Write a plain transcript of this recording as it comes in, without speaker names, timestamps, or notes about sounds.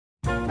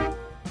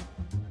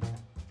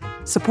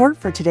Support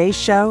for today's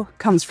show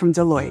comes from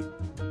Deloitte.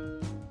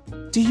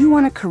 Do you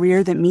want a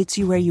career that meets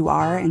you where you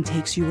are and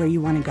takes you where you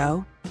want to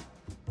go?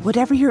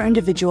 Whatever your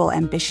individual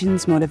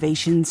ambitions,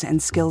 motivations,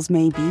 and skills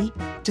may be,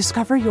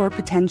 discover your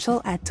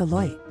potential at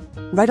Deloitte.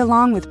 Right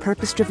along with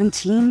purpose-driven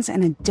teams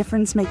and a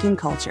difference-making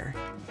culture.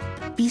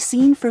 Be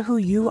seen for who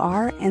you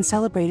are and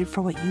celebrated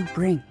for what you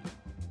bring.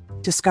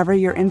 Discover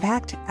your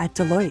impact at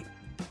Deloitte.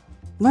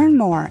 Learn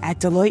more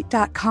at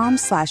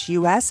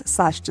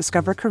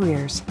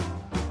deloitte.com/us/discovercareers.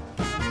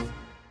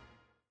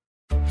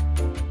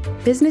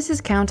 Businesses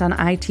count on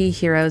IT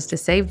heroes to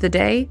save the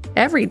day,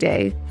 every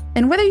day.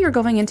 And whether you're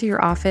going into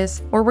your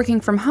office or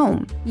working from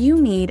home, you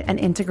need an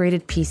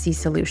integrated PC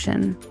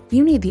solution.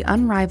 You need the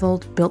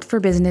unrivaled,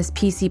 built-for-business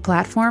PC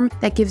platform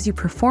that gives you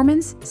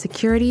performance,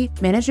 security,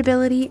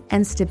 manageability,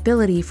 and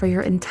stability for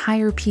your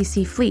entire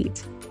PC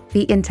fleet.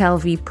 The Intel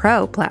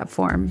vPro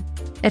platform.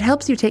 It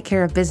helps you take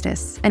care of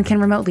business and can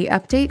remotely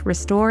update,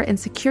 restore, and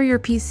secure your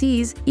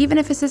PCs even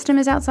if a system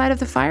is outside of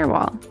the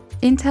firewall.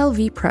 Intel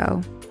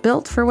vPro.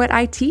 Built for what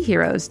IT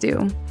heroes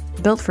do.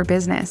 Built for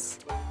business.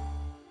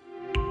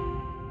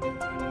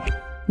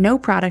 No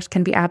product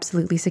can be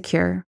absolutely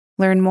secure.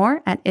 Learn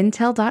more at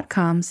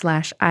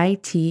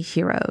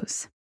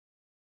intel.com/ITheroes.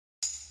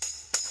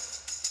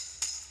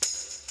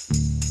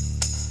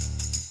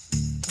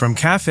 From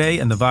Cafe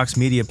and the Vox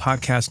Media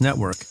Podcast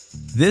Network,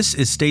 this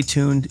is Stay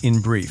Tuned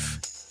in Brief.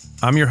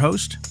 I'm your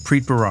host,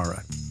 Preet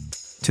Bharara.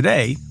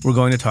 Today, we're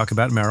going to talk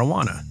about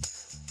marijuana,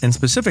 and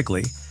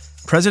specifically,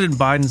 President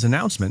Biden's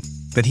announcement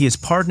that he is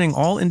pardoning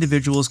all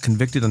individuals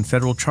convicted on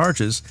federal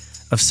charges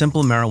of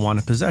simple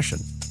marijuana possession.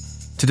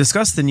 To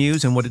discuss the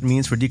news and what it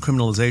means for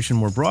decriminalization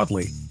more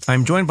broadly,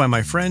 I'm joined by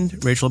my friend,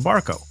 Rachel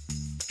Barkow.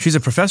 She's a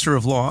professor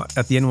of law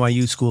at the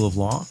NYU School of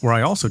Law, where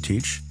I also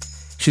teach.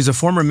 She's a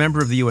former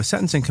member of the U.S.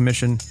 Sentencing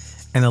Commission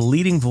and a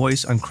leading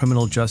voice on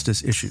criminal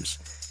justice issues.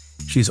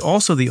 She's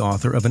also the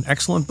author of an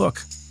excellent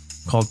book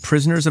called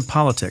Prisoners of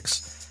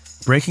Politics,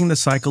 Breaking the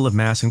Cycle of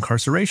Mass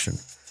Incarceration.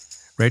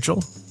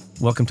 Rachel,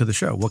 welcome to the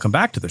show. Welcome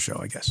back to the show,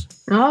 I guess.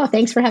 Oh,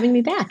 thanks for having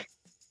me back.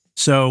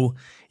 So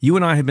you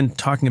and I have been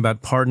talking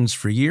about pardons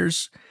for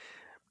years.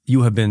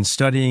 You have been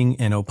studying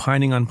and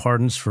opining on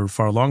pardons for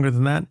far longer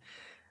than that.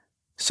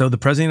 So the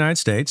President of the United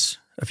States,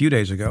 a few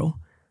days ago,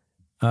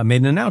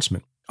 made an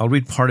announcement. I'll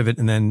read part of it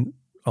and then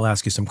I'll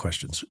ask you some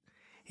questions.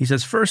 He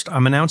says, first,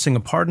 I'm announcing a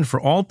pardon for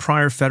all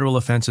prior federal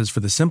offenses for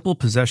the simple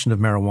possession of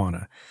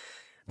marijuana.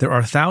 There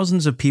are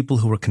thousands of people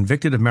who were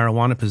convicted of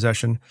marijuana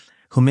possession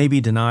who may be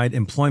denied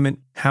employment,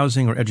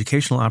 housing, or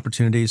educational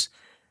opportunities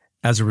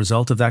as a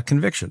result of that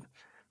conviction.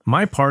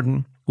 My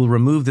pardon will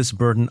remove this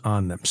burden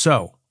on them.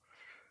 So,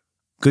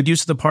 good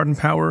use of the pardon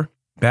power,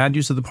 bad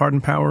use of the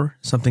pardon power,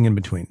 something in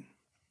between.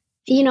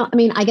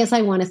 I guess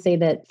I want to say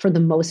that for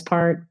the most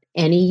part,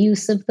 any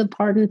use of the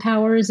pardon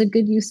power is a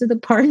good use of the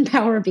pardon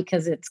power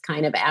because it's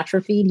kind of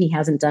atrophied. He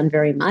hasn't done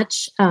very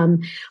much.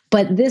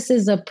 But this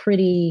is a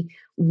pretty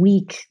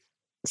weak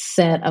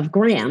set of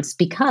grants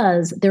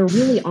because there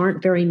really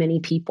aren't very many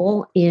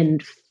people who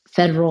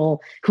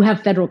have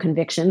federal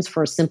convictions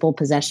for simple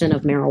possession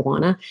of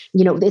marijuana.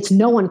 It's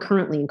no one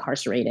currently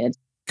incarcerated.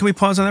 Can we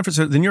pause on that for a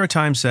second? The New York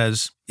Times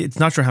says, it's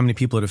not sure how many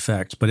people it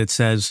affects, but it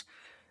says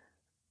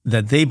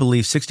that they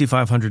believe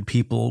 6,500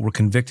 people were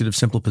convicted of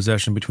simple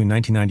possession between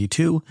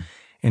 1992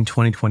 and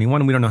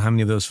 2021. We don't know how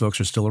many of those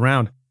folks are still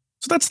around.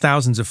 So that's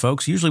thousands of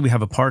folks. Usually we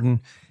have a pardon.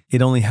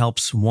 It only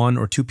helps one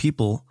or two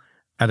people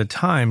at a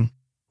time.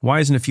 Why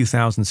isn't a few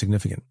thousand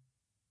significant?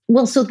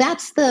 Well, so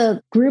that's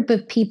the group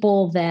of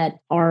people that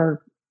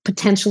are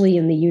potentially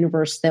in the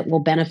universe that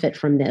will benefit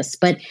from this.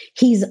 But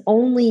he's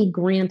only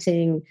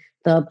granting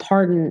the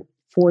pardon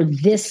for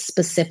this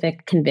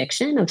specific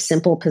conviction of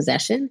simple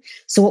possession.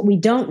 So what we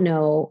don't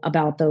know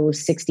about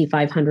those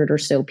 6,500 or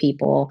so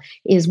people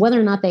is whether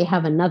or not they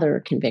have another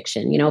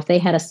conviction. If they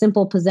had a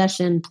simple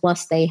possession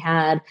plus they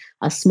had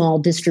a small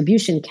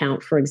distribution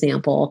count, for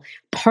example,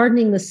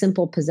 pardoning the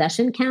simple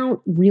possession count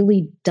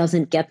really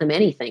doesn't get them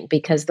anything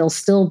because they'll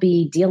still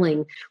be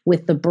dealing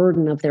with the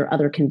burden of their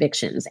other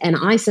convictions. And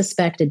I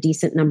suspect a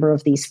decent number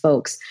of these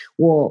folks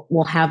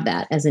will have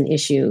that as an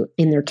issue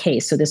in their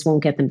case. So this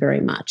won't get them very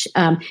much.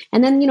 And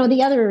then,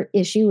 the other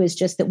issue is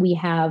just that we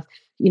have,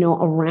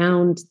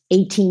 around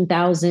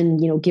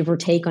 18,000, give or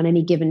take on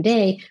any given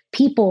day,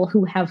 people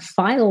who have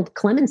filed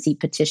clemency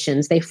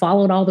petitions. They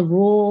followed all the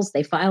rules.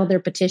 They filed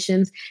their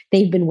petitions.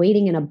 They've been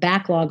waiting in a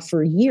backlog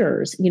for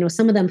years,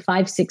 some of them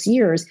 5-6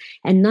 years,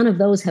 and none of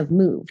those have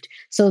moved.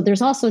 So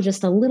there's also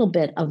just a little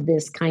bit of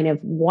this kind of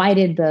why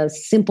did the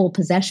simple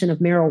possession of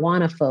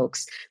marijuana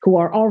folks who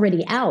are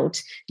already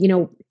out,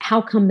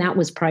 how come that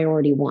was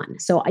priority one?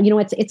 So,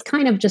 it's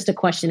kind of just a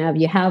question of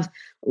you have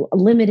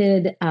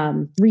limited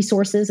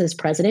resources as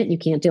president. You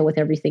can't deal with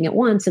everything at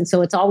once. And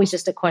so it's always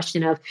just a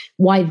question of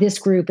why this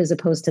group as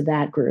opposed to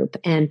that group.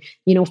 And,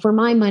 for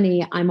my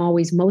money, I'm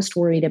always most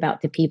worried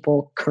about the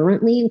people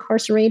currently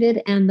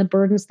incarcerated and the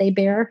burdens they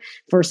bear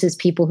versus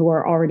people who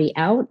are already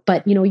out.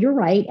 But, you're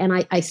right.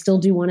 And I still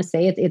do want to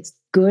say it's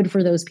good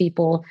for those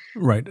people.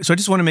 Right. So I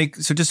just want to be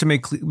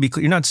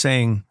clear, you're not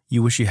saying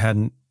you wish you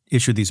hadn't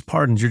issued these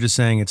pardons. You're just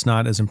saying it's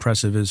not as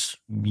impressive as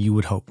you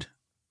would hoped.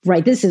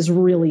 Right. This is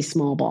really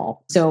small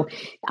ball. So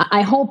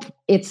I hope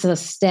it's a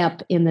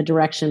step in the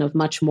direction of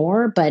much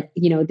more. But,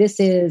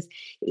 this is,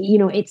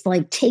 it's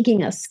like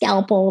taking a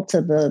scalpel to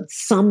the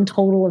sum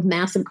total of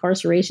mass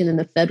incarceration in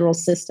the federal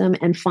system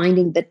and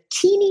finding the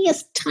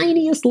teeniest,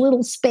 tiniest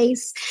little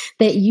space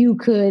that you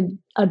could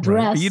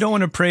address. Right. But you don't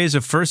want to praise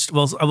a first.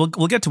 Well,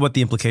 we'll get to what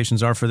the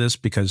implications are for this,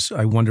 because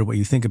I wonder what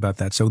you think about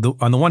that. So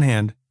on the one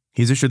hand,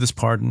 he's issued this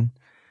pardon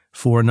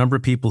for a number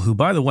of people who,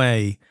 by the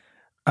way,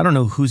 I don't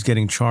know who's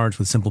getting charged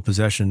with simple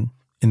possession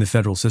in the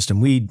federal system.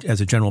 We,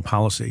 as a general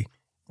policy,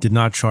 did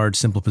not charge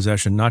simple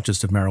possession, not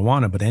just of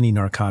marijuana, but any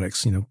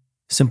narcotics.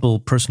 Simple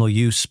personal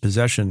use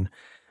possession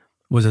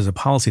was, as a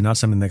policy, not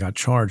something that got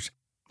charged.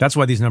 That's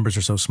why these numbers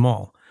are so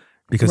small,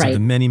 because of the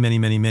many, many,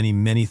 many, many,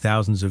 many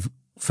thousands of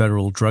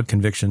federal drug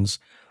convictions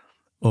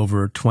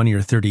over 20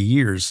 or 30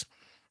 years.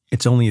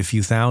 It's only a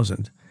few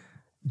thousand.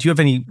 Do you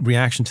have any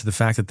reaction to the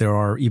fact that there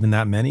are even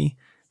that many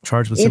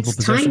charged with simple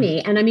possession? It's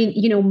tiny. And I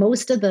mean,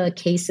 most of the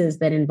cases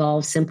that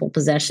involve simple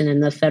possession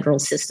in the federal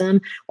system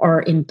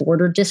are in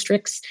border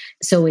districts.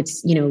 So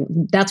it's,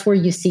 that's where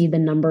you see the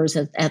numbers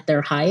at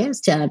their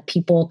highest.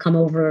 People come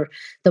over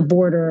the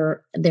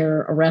border,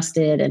 they're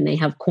arrested, and they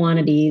have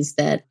quantities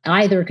that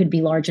either could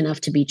be large enough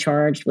to be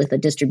charged with a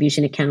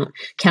distribution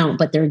count,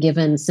 but they're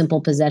given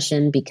simple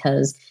possession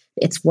because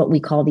it's what we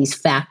call these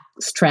fast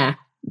track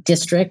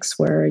districts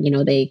where,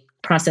 they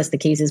process the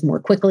cases more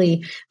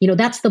quickly.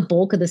 That's the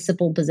bulk of the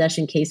simple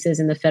possession cases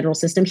in the federal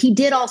system. He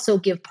did also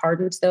give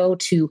pardons, though,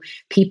 to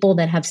people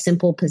that have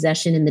simple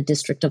possession in the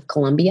District of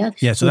Columbia.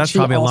 Yeah, so that's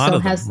probably a lot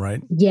of them,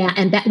 right? Yeah,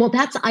 and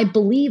that's, I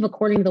believe,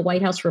 according to the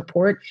White House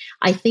report,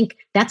 I think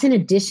that's in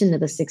addition to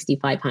the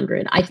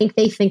 6,500. I think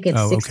they think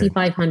it's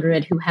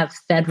 6,500 who have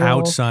federal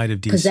outside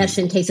of DC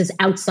possession cases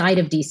outside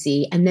of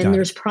DC. And then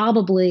there's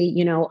probably,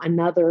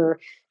 another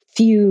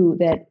few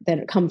that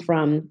come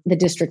from the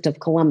District of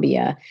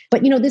Columbia.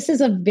 But, this is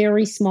a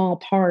very small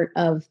part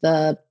of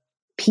the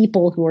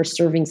people who are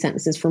serving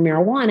sentences for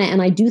marijuana.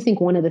 And I do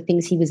think one of the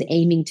things he was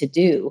aiming to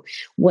do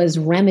was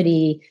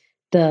remedy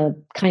the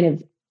kind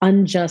of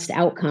unjust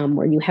outcome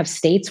where you have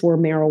states where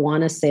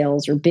marijuana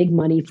sales are big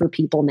money for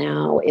people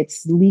now.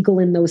 It's legal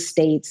in those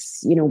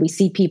states. We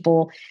see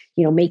people,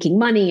 making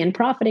money and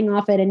profiting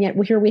off it. And yet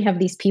here we have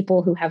these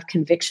people who have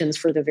convictions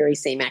for the very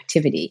same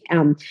activity.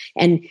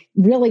 And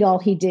really all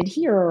he did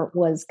here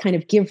was kind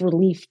of give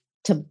relief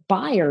to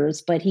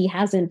buyers, but he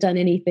hasn't done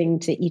anything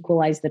to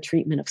equalize the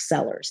treatment of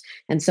sellers.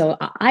 And so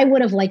I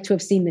would have liked to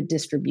have seen the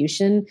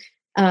distribution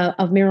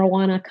of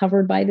marijuana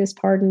covered by this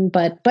pardon.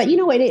 But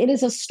it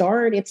is a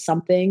start. It's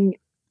something.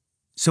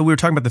 So we were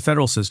talking about the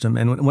federal system,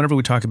 and whenever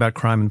we talk about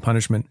crime and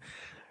punishment,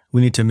 we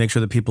need to make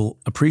sure that people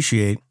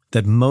appreciate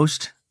that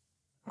most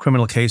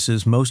criminal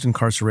cases, most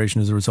incarceration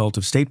is a result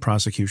of state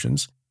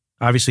prosecutions.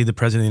 Obviously, the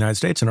President of the United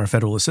States and our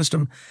federalist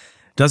system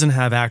doesn't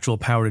have actual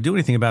power to do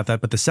anything about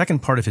that. But the second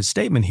part of his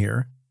statement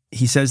here,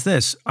 he says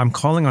this: I'm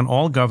calling on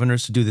all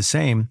governors to do the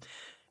same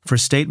for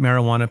state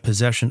marijuana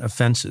possession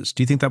offenses.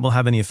 Do you think that will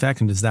have any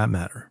effect, and does that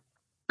matter?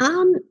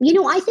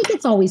 I think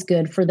it's always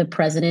good for the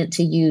president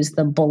to use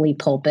the bully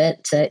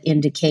pulpit to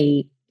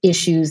indicate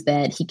issues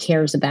that he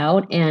cares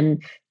about.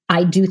 And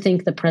I do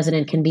think the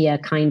president can be a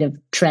kind of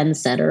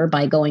trendsetter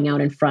by going out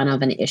in front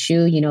of an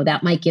issue.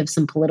 That might give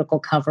some political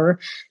cover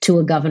to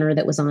a governor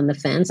that was on the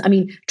fence. I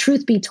mean,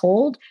 truth be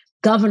told,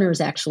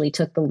 governors actually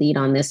took the lead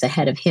on this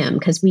ahead of him,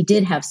 because we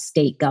did have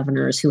state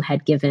governors who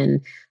had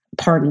given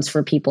pardons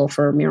for people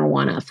for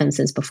marijuana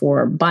offenses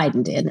before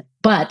Biden did.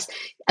 But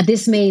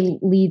this may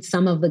lead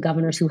some of the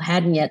governors who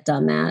hadn't yet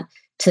done that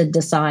to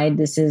decide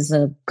this is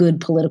a good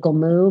political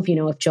move.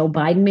 If Joe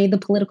Biden made the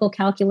political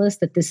calculus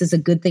that this is a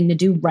good thing to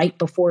do right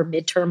before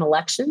midterm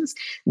elections,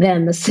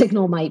 then the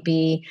signal might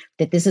be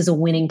that this is a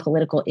winning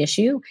political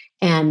issue,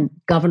 and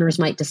governors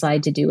might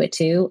decide to do it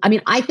too. I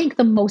mean, I think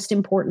the most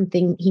important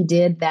thing he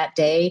did that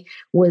day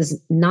was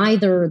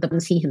neither the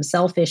ones he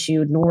himself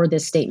issued nor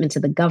this statement to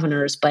the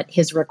governors, but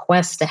his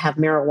request to have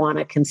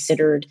marijuana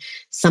considered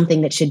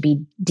something that should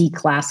be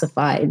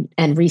declassified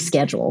and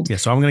rescheduled. Yeah,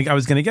 so I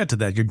was going to get to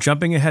that. You're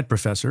jumping ahead,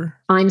 Professor.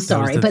 I'm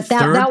sorry, but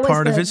that was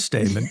part of his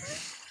statement,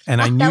 and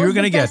I knew you were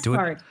going to get to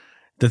it.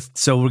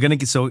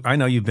 So I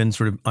know you've been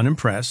sort of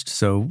unimpressed.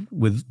 So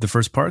with the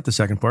first part, the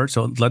second part.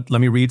 So let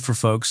me read for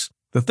folks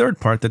the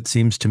third part that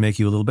seems to make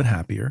you a little bit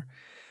happier.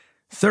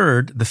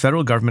 Third, the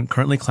federal government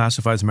currently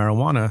classifies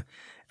marijuana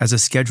as a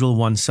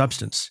Schedule I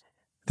substance,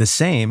 the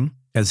same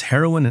as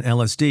heroin and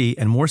LSD,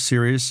 and more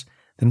serious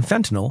than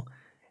fentanyl.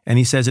 And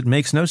he says it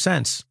makes no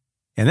sense.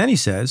 And then he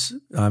says,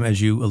 as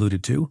you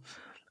alluded to,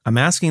 I'm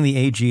asking the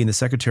AG and the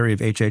Secretary of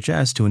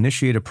HHS to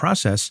initiate a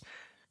process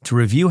to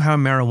review how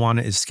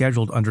marijuana is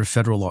scheduled under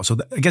federal law. So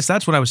I guess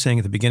that's what I was saying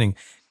at the beginning.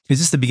 Is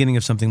this the beginning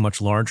of something much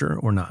larger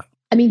or not?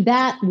 I mean,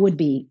 that would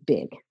be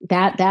big.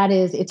 That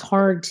is, it's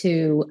hard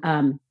to,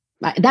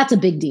 that's a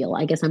big deal.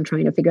 I guess I'm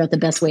trying to figure out the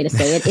best way to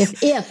say it.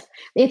 If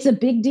it's a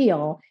big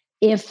deal,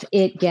 if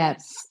it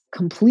gets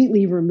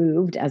completely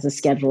removed as a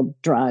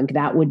scheduled drug,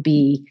 that would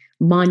be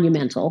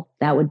monumental,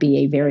 that would be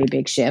a very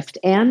big shift.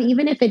 And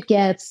even if it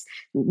gets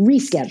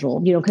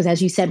rescheduled, because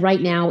as you said,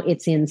 right now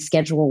it's in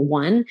Schedule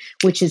 1,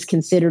 which is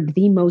considered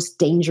the most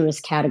dangerous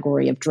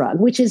category of drug,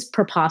 which is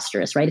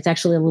preposterous, right? It's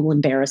actually a little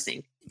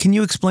embarrassing. Can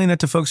you explain that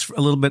to folks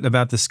a little bit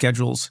about the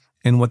schedules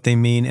and what they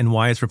mean and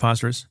why it's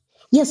preposterous?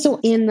 Yeah, so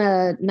in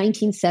the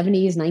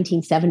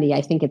 1970,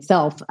 I think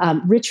itself,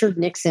 Richard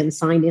Nixon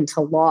signed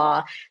into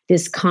law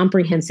this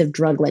comprehensive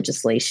drug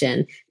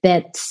legislation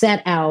that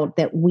set out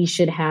that we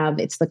should have,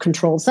 it's the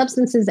Controlled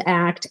Substances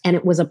Act, and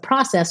it was a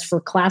process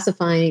for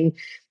classifying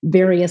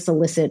various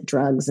illicit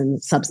drugs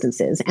and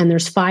substances. And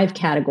there's 5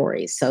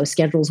 categories, so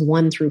Schedules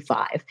 1 through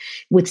 5,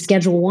 with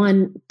Schedule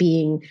 1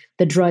 being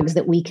the drugs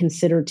that we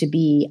consider to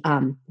be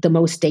the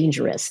most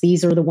dangerous.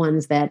 These are the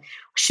ones that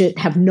should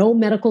have no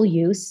medical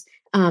use,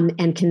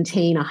 and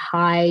contain a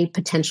high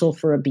potential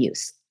for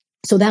abuse.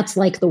 So that's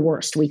like the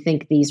worst. We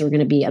think these are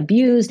going to be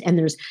abused and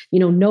there's,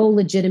 no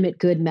legitimate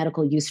good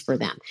medical use for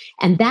them.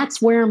 And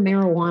that's where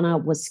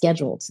marijuana was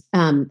scheduled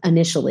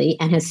initially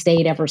and has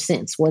stayed ever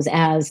since, was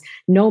as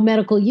no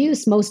medical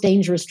use, most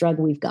dangerous drug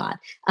we've got,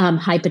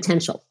 high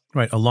potential.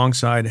 Right,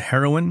 alongside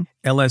heroin,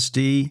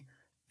 LSD,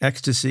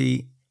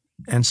 ecstasy,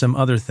 and some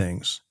other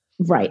things.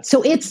 Right.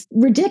 So it's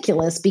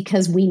ridiculous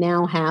because we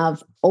now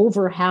have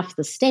over half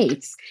the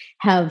states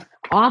have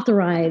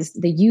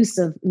authorized the use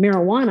of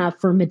marijuana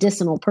for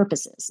medicinal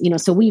purposes.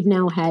 So we've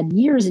now had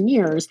years and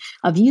years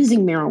of using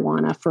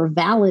marijuana for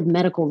valid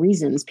medical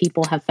reasons.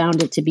 People have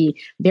found it to be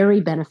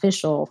very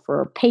beneficial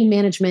for pain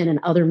management and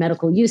other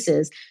medical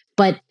uses,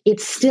 but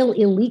it's still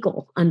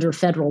illegal under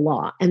federal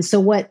law. And so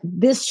what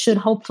this should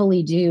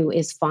hopefully do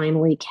is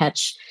finally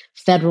catch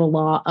federal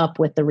law up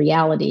with the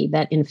reality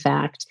that, in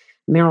fact,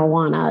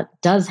 marijuana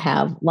does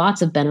have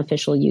lots of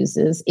beneficial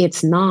uses.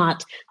 It's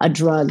not a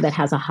drug that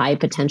has a high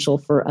potential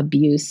for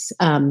abuse,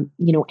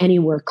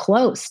 anywhere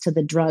close to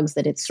the drugs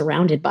that it's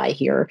surrounded by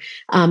here.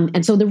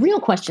 And so the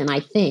real question, I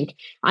think,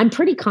 I'm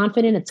pretty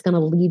confident it's going to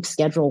leave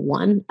Schedule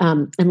 1,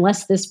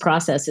 unless this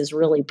process is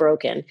really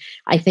broken.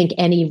 I think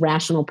any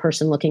rational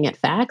person looking at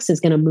facts is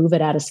going to move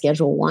it out of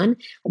Schedule 1.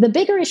 The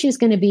bigger issue is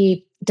going to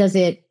be, does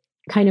it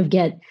kind of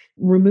get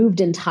removed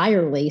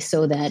entirely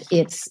so that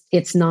it's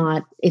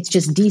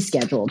just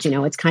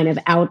descheduled, it's kind of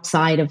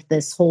outside of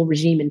this whole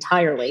regime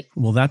entirely.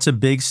 Well, that's a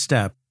big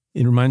step.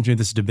 It reminds me of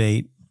this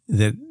debate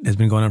that has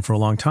been going on for a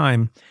long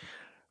time,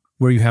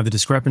 where you have the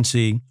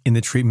discrepancy in the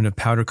treatment of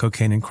powder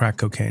cocaine and crack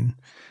cocaine.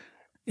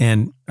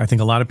 And I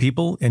think a lot of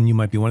people, and you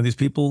might be one of these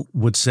people,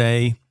 would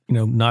say,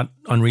 not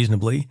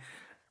unreasonably,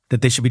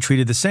 that they should be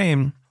treated the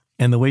same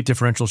and the weight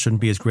differential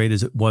shouldn't be as great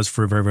as it was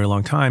for a very, very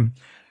long time.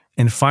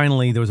 And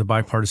finally, there was a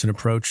bipartisan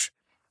approach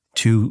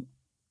to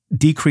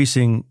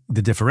decreasing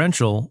the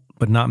differential,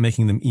 but not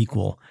making them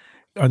equal.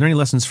 Are there any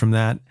lessons from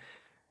that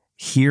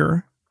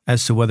here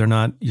as to whether or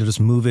not you'll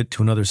just move it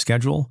to another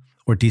schedule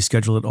or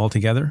deschedule it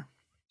altogether?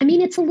 I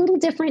mean, it's a little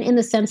different in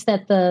the sense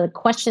that the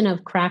question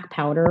of crack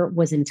powder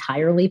was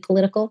entirely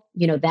political.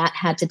 That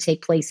had to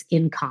take place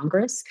in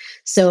Congress.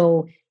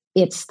 So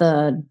it's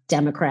the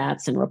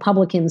Democrats and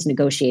Republicans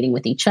negotiating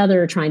with each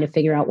other, trying to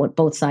figure out what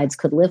both sides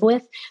could live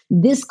with.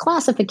 This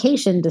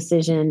classification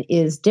decision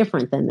is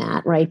different than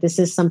that, right? This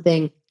is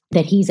something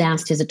that he's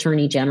asked his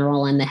attorney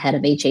general and the head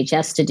of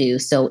HHS to do.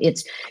 So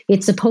it's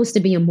supposed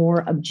to be a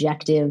more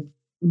objective,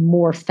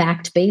 more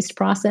fact-based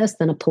process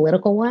than a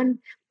political one.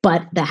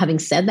 But having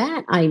said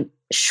that, I'm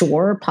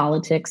sure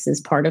politics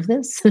is part of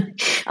this.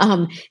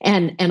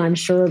 And I'm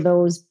sure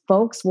those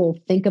folks will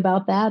think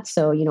about that.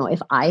 So,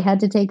 if I had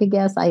to take a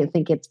guess, I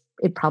think it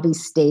probably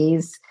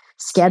stays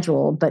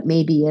scheduled, but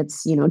maybe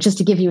it's, just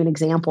to give you an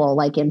example,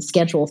 like in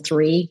Schedule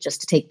 3,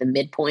 just to take the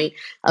midpoint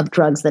of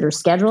drugs that are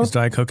scheduled. Is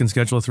Diet Coke in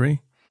Schedule 3?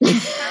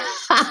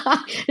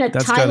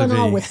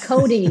 Tylenol with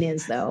codeine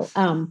is, though.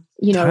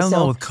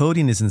 Tylenol with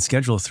codeine is in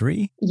Schedule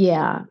 3?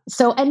 Yeah.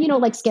 So, and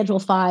like Schedule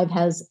 5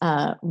 has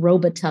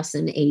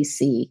Robitussin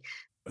AC.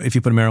 If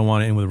you put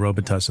marijuana in with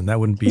Robitussin,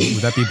 would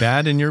that be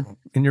bad in your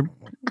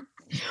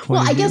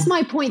Well, I guess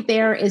my point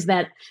there is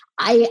that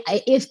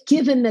if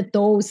given that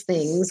those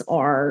things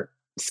are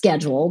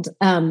scheduled,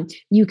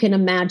 you can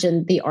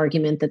imagine the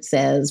argument that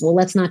says, well,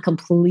 let's not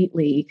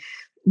completely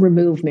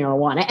remove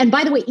marijuana. And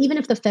by the way, even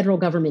if the federal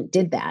government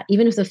did that,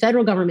 even if the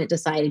federal government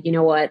decided,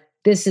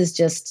 this is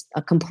just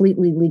a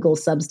completely legal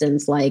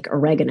substance like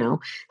oregano,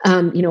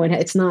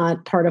 it's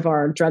not part of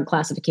our drug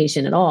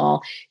classification at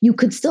all, you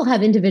could still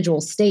have individual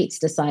states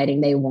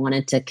deciding they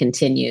wanted to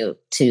continue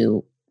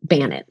to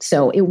ban it.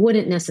 So it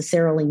wouldn't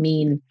necessarily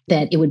mean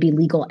that it would be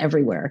legal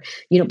everywhere,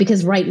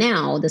 because right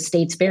now the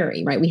states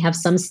vary, right? We have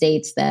some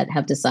states that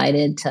have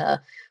decided to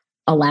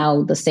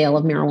allow the sale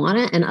of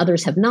marijuana and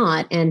others have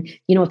not. And,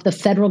 if the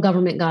federal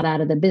government got out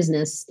of the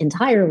business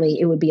entirely,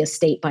 it would be a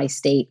state by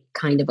state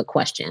kind of a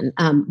question.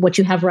 What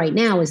you have right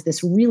now is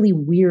this really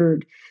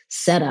weird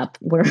setup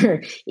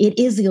where it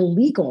is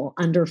illegal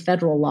under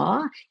federal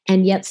law,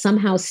 and yet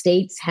somehow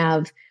states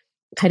have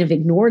kind of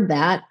ignored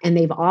that and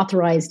they've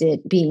authorized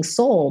it being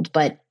sold.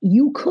 But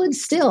you could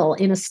still,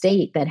 in a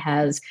state that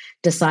has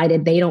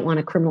decided they don't want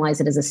to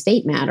criminalize it as a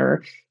state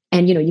matter,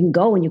 And, you can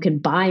go and you can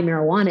buy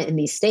marijuana in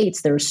these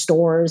states. There are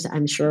stores.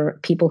 I'm sure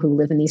people who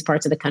live in these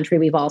parts of the country,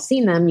 we've all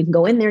seen them. You can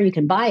go in there, you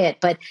can buy it.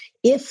 But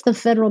if the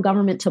federal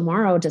government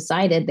tomorrow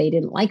decided they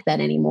didn't like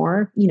that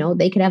anymore,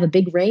 they could have a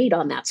big raid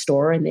on that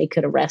store and they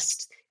could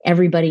arrest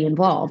everybody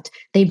involved.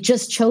 They've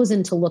just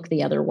chosen to look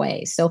the other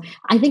way. So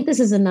I think this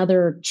is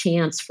another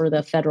chance for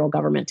the federal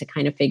government to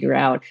kind of figure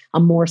out a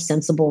more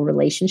sensible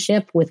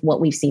relationship with what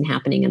we've seen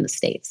happening in the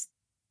states.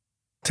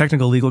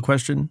 Technical legal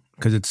question,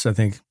 because it's, I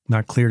think,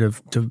 not clear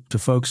to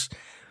folks.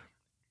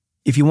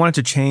 If you wanted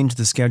to change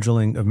the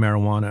scheduling of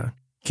marijuana,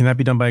 can that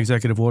be done by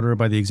executive order or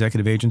by the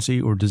executive agency,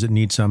 or does it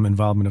need some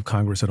involvement of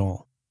Congress at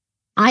all?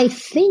 I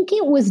think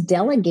it was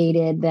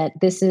delegated that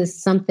this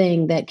is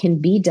something that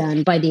can be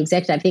done by the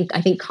executive.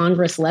 I think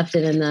Congress left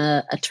it in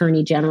the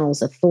Attorney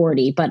General's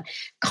authority, but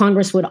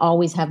Congress would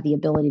always have the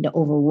ability to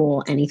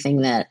overrule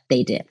anything that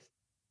they did.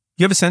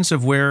 You have a sense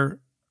of where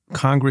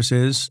Congress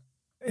is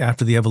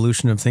after the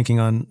evolution of thinking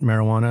on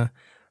marijuana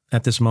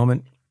at this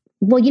moment?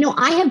 Well,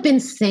 I have been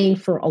saying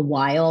for a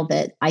while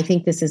that I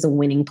think this is a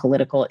winning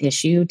political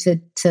issue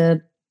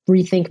to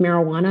rethink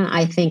marijuana.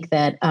 I think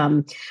that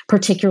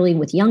particularly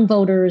with young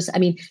voters,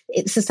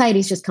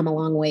 society's just come a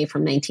long way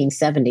from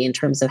 1970 in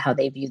terms of how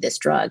they view this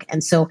drug.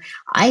 And so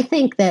I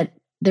think that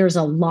there's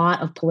a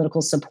lot of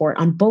political support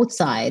on both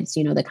sides,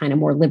 the kind of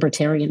more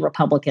libertarian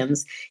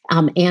Republicans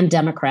and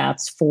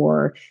Democrats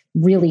for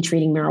really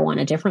treating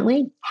marijuana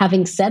differently.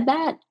 Having said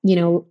that,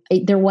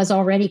 there was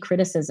already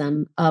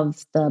criticism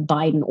of the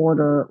Biden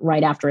order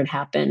right after it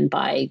happened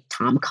by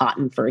Tom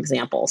Cotton, for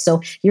example. So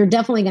you're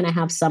definitely going to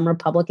have some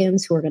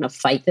Republicans who are going to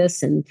fight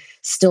this and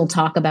still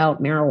talk about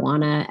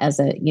marijuana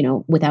as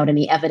without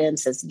any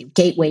evidence, as a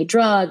gateway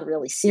drug,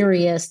 really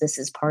serious. This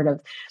is part of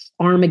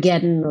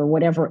Armageddon or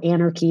whatever,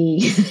 anarchy,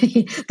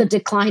 the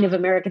decline of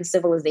American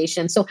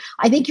civilization. So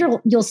I think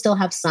you'll still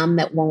have some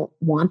that won't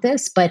want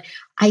this, but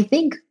I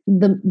think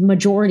the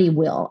majority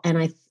will.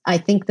 And I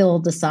think they'll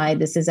decide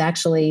this is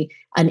actually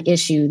an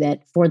issue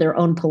that for their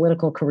own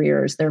political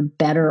careers, they're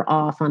better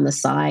off on the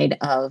side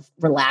of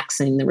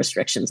relaxing the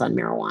restrictions on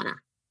marijuana.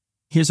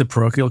 Here's a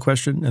parochial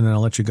question, and then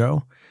I'll let you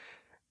go.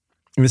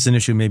 And this is an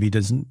issue maybe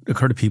doesn't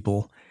occur to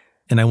people,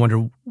 and I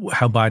wonder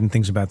how Biden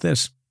thinks about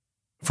this.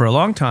 For a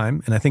long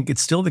time, and I think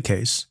it's still the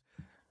case,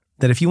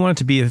 that if you wanted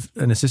to be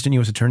an assistant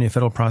U.S. attorney, a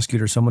federal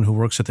prosecutor, someone who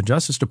works at the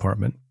Justice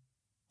Department,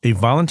 a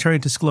voluntary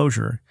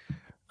disclosure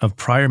of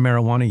prior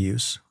marijuana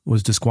use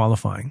was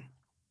disqualifying.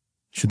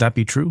 Should that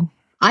be true?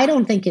 I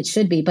don't think it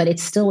should be, but it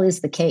still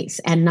is the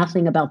case. And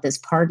nothing about this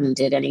pardon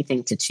did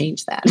anything to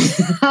change that.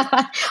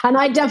 And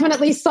I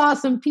definitely saw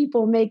some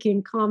people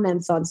making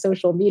comments on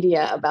social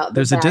media about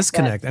There's a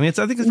disconnect. I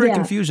think it's very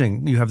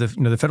confusing. You have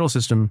the federal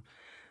system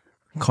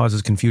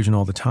causes confusion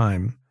all the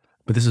time,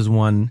 but this is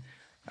one,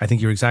 I think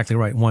you're exactly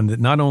right, one that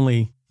not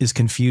only is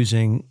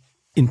confusing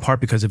in part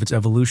because of its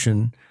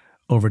evolution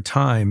over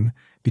time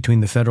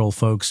between the federal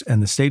folks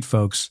and the state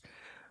folks,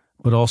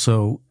 but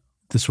also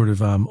the sort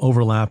of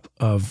overlap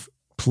of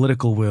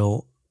political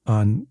will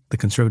on the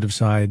conservative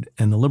side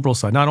and the liberal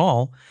side. Not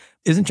all.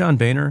 Isn't John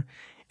Boehner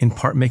in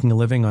part making a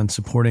living on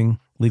supporting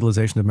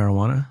legalization of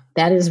marijuana?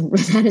 That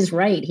is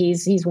right.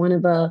 He's one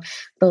of the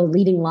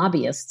leading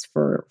lobbyists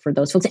for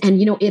those folks. And,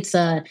 it's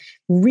a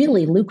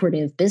really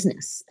lucrative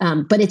business.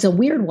 But it's a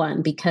weird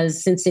one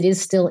because since it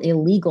is still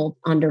illegal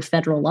under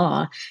federal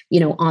law,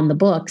 on the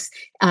books,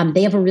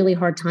 they have a really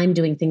hard time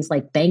doing things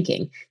like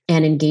banking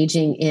and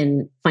engaging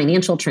in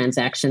financial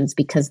transactions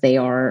because they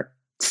are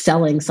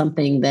selling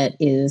something that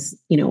is,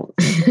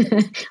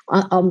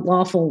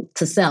 unlawful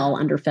to sell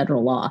under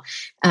federal law.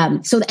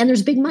 And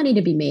there's big money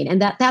to be made. And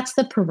that's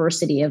the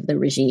perversity of the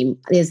regime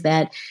is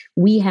that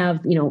we have,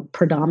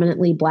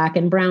 predominantly Black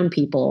and brown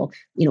people,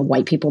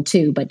 white people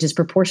too, but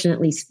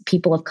disproportionately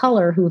people of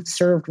color who have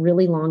served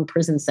really long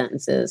prison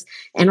sentences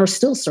and are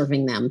still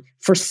serving them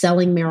for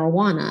selling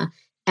marijuana.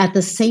 At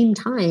the same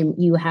time,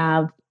 you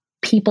have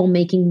people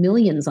making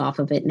millions off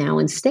of it now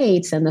in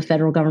states and the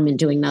federal government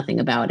doing nothing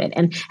about it.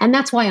 And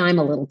that's why I'm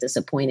a little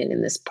disappointed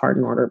in this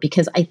pardon order,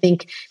 because I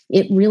think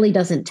it really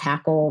doesn't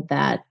tackle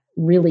that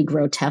really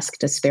grotesque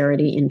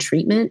disparity in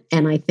treatment.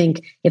 And I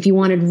think if you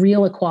wanted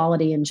real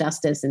equality and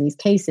justice in these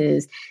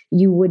cases,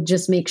 you would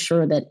just make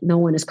sure that no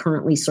one is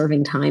currently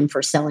serving time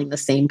for selling the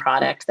same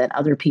product that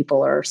other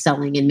people are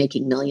selling and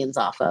making millions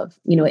off of.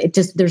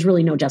 There's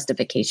really no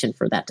justification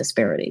for that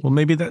disparity. Well,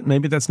 maybe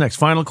that's next.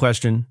 Final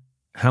question.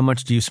 How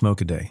much do you smoke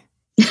a day?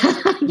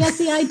 Yeah,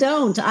 see, I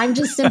don't. I'm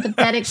just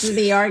sympathetic to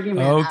the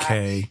argument.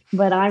 Okay,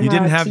 but I'm. You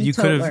didn't have.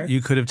 teetotaler. You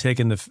could have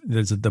taken the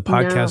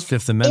podcast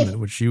Fifth Amendment,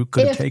 which you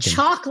could have taken. If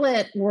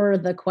chocolate were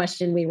the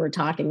question we were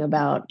talking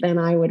about, then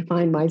I would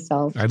find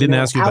myself. I didn't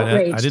ask you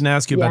outraged. about. I didn't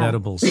ask you about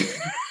edibles.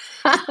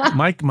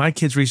 My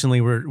kids recently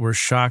were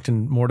shocked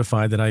and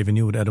mortified that I even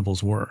knew what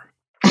edibles were.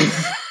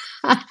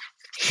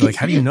 Like,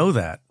 how do you know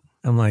that?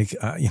 I'm like,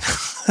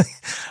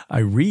 I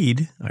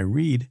read.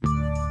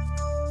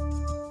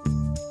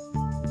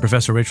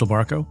 Professor Rachel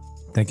Barkow,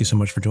 thank you so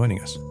much for joining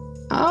us.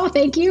 Oh,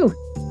 thank you.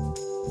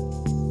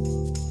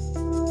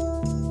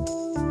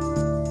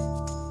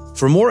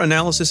 For more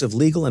analysis of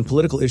legal and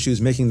political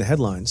issues making the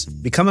headlines,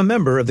 become a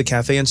member of the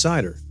Cafe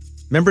Insider.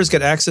 Members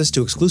get access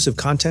to exclusive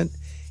content,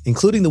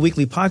 including the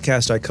weekly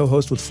podcast I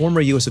co-host with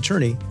former U.S.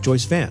 Attorney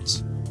Joyce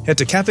Vance. Head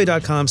to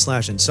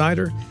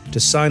cafe.com/insider to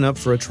sign up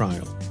for a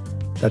trial.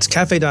 That's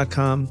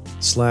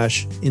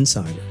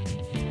cafe.com/insider.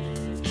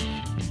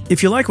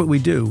 If you like what we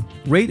do,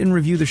 rate and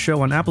review the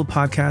show on Apple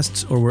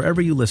Podcasts or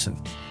wherever you listen.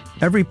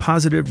 Every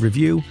positive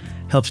review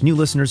helps new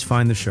listeners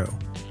find the show.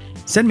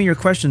 Send me your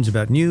questions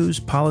about news,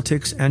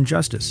 politics, and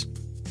justice.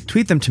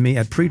 Tweet them to me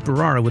at Preet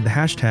Bharara with the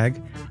hashtag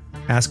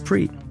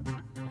AskPreet.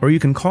 Or you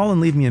can call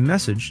and leave me a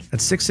message at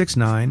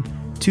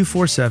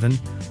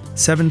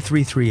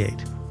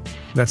 669-247-7338.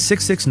 That's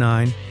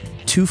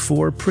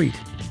 669-24-PREET.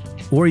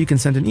 Or you can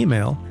send an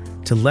email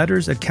to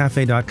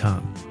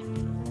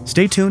letters@cafe.com.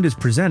 Stay Tuned is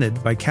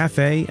presented by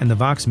Cafe and the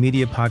Vox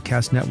Media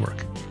Podcast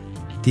Network.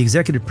 The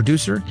executive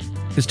producer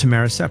is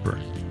Tamara Sepper.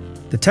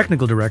 The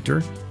technical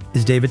director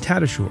is David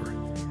Tadashore.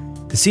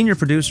 The senior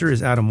producer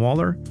is Adam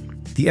Waller.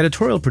 The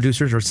editorial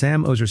producers are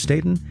Sam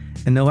Ozer-Staten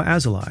and Noah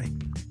Azulai.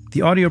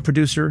 The audio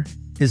producer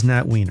is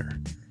Nat Weiner.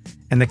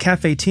 And the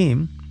Cafe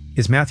team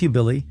is Matthew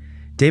Billy,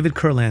 David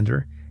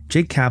Kurlander,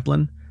 Jake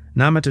Kaplan,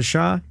 Namita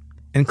Shah,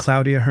 and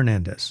Claudia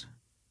Hernandez.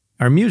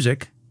 Our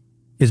music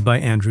is by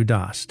Andrew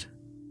Dost.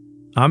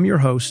 I'm your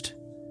host,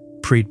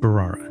 Preet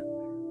Bharara.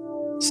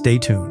 Stay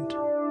tuned.